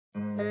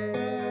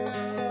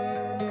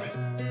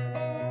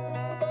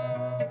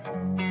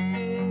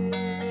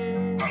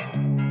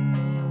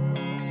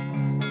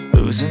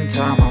losing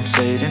time, I'm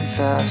fading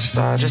fast.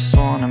 I just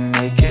wanna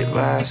make it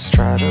last.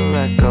 Try to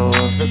let go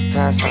of the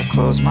past. I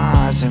close my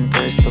eyes,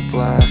 embrace the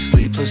black.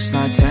 Sleepless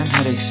nights and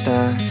headaches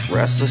stack.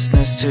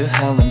 Restlessness to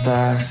hell and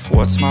back.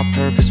 What's my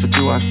purpose, what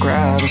do I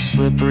grab? A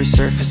slippery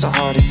surface, a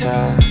heart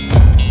attack.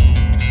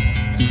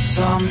 And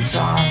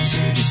sometimes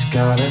you just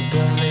gotta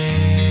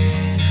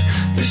believe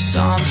there's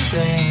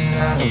something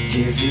that'll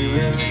give you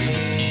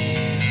relief.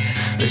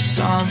 There's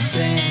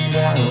something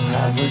that'll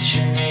have what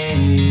you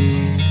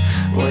need,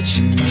 what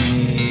you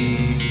need.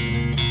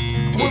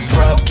 We're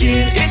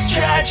broken, it's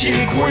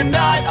tragic, we're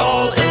not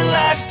all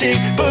elastic,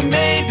 but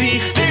maybe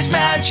there's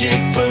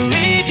magic,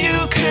 believe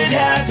you could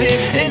have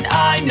it. And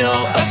I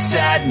know of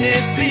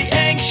sadness, the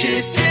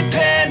anxious and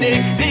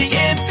panic, the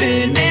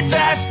infinite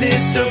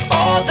vastness of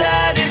all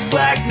that is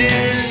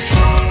blackness.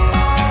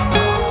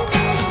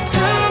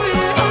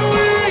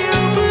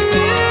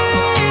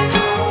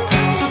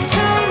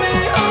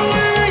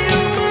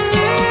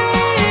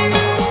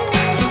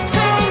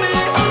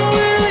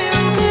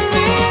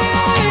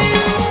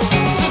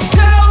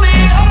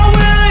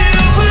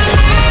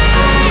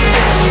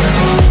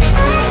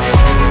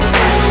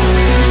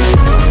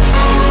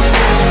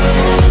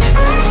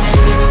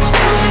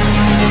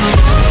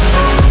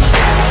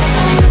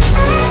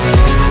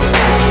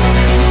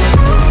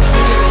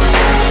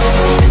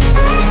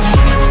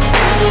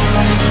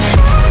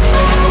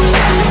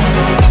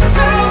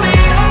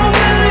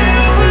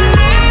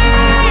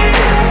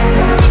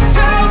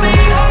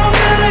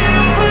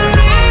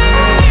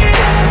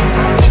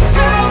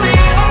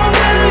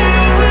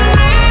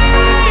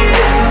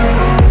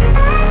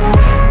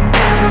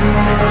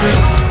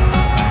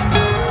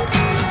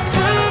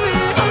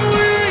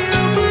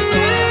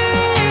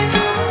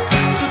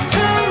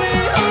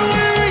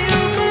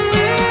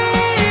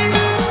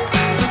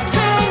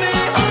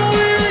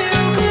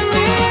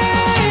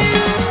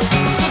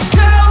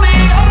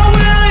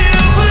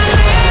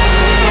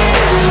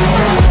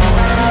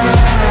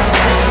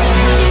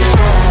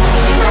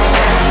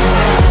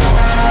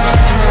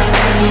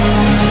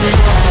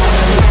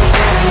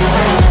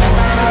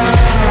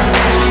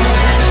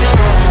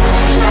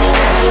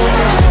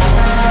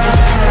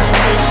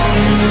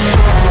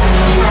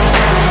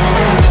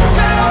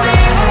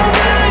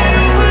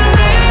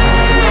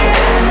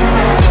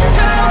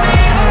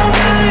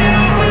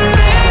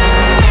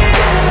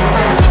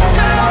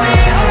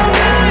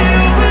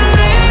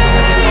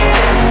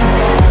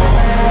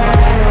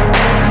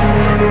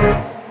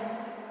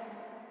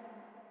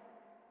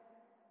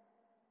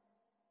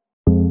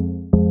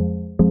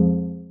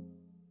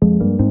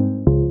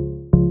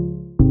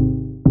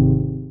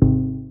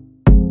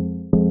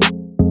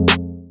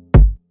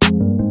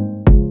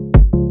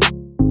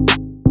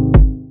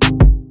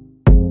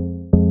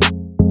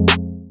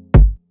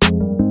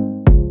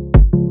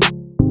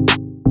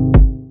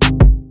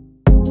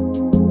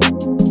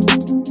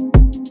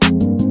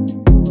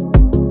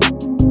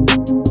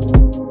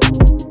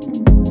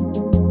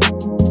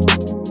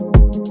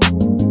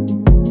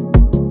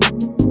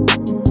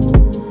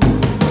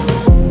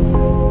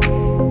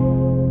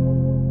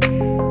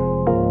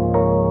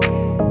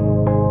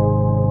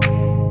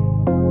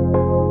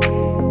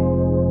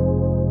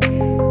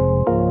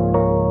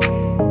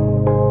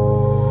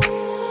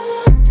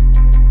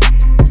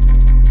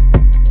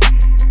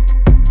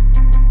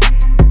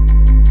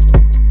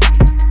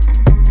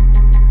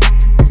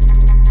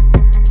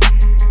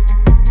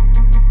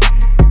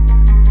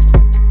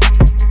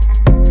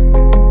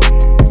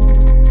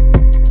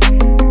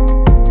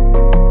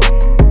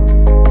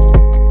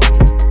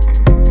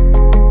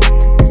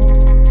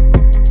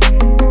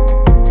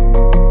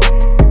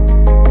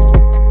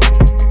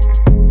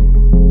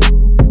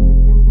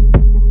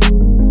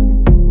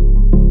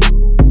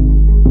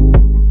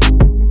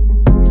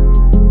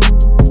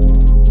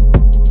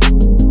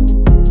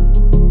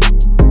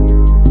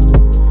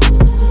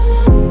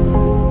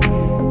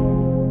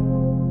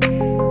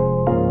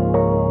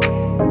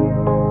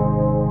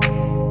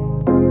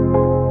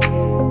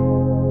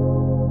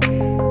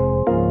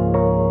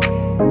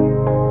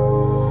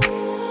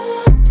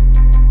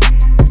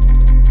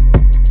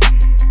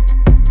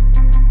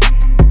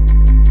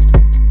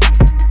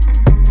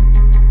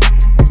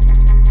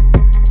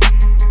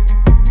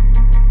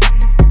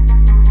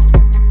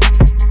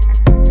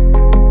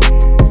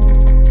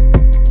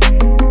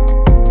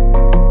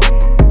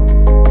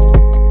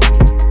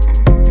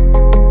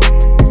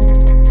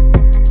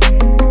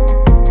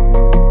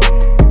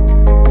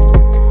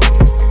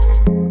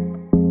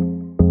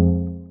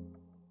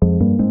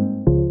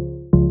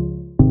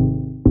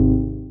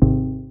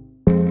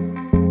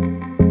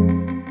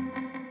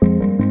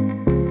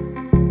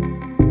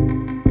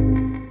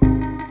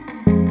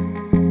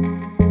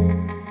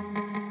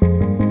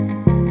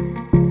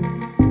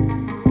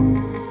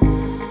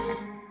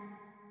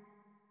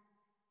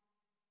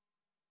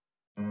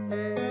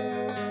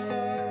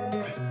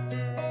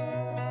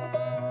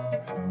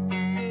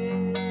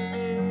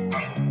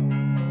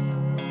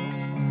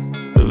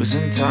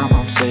 Losing time,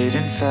 I'm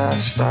fading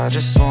fast. I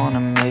just wanna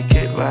make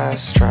it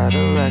last. Try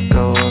to let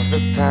go of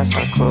the past.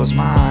 I close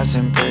my eyes,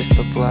 embrace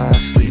the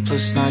blast.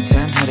 Sleepless nights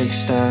and headache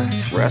stack.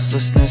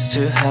 Restlessness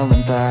to hell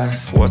and back.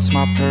 What's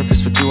my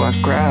purpose, what do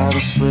I grab?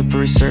 A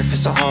slippery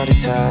surface, a heart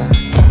attack.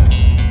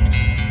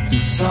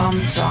 And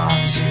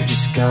sometimes you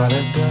just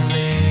gotta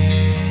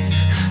believe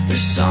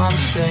there's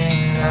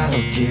something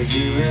that'll give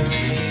you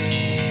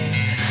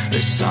relief.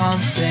 There's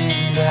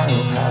something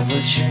that'll have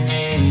what you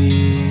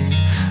need,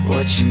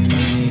 what you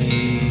need.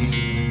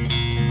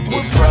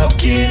 We're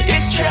broken,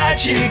 it's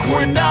tragic,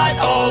 we're not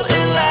all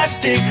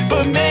elastic,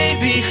 but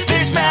maybe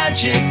there's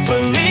magic.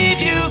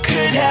 Believe you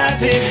could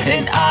have it,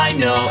 and I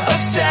know of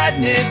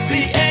sadness,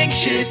 the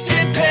anxious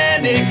and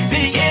panic,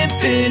 the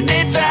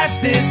infinite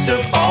vastness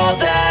of all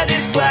that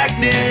is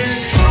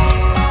blackness.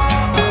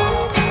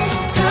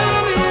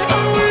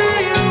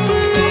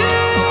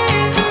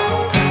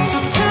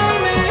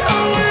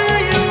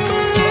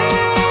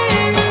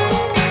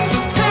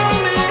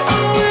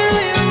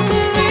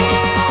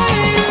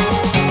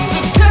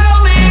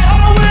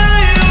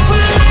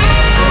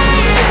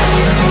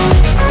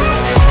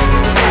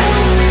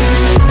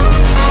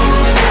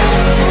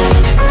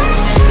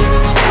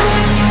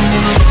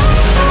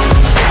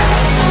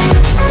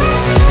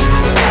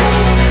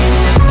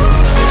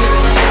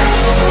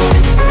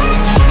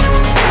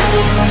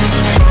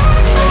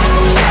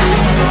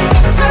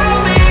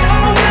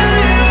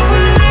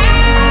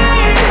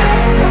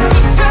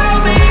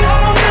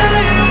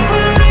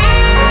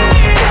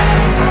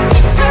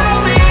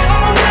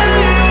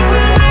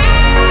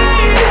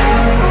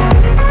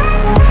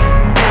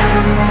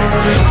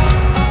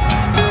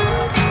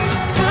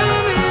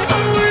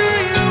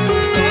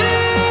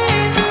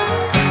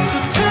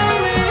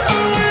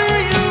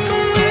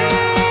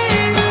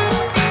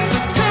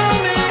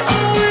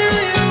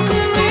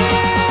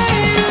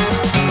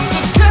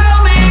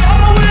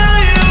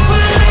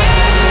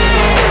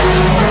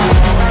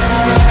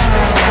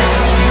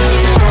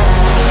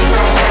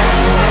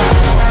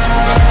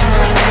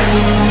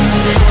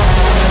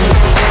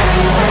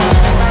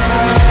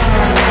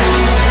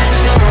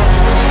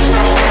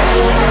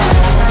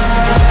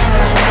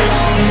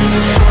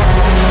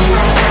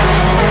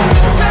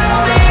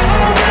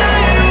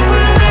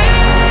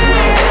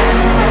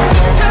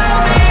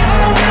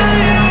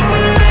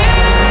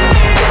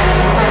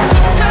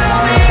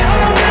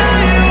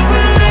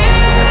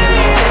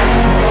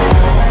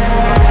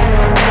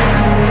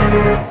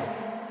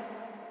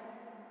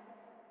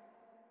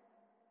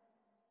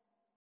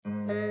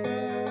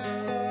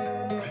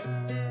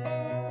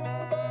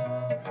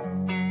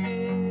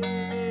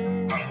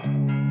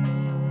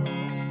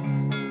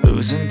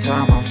 Losing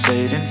time, I'm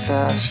fading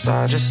fast.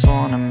 I just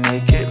wanna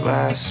make it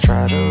last.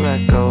 Try to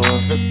let go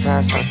of the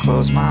past. I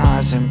close my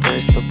eyes,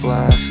 embrace the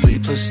blast.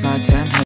 Sleepless nights and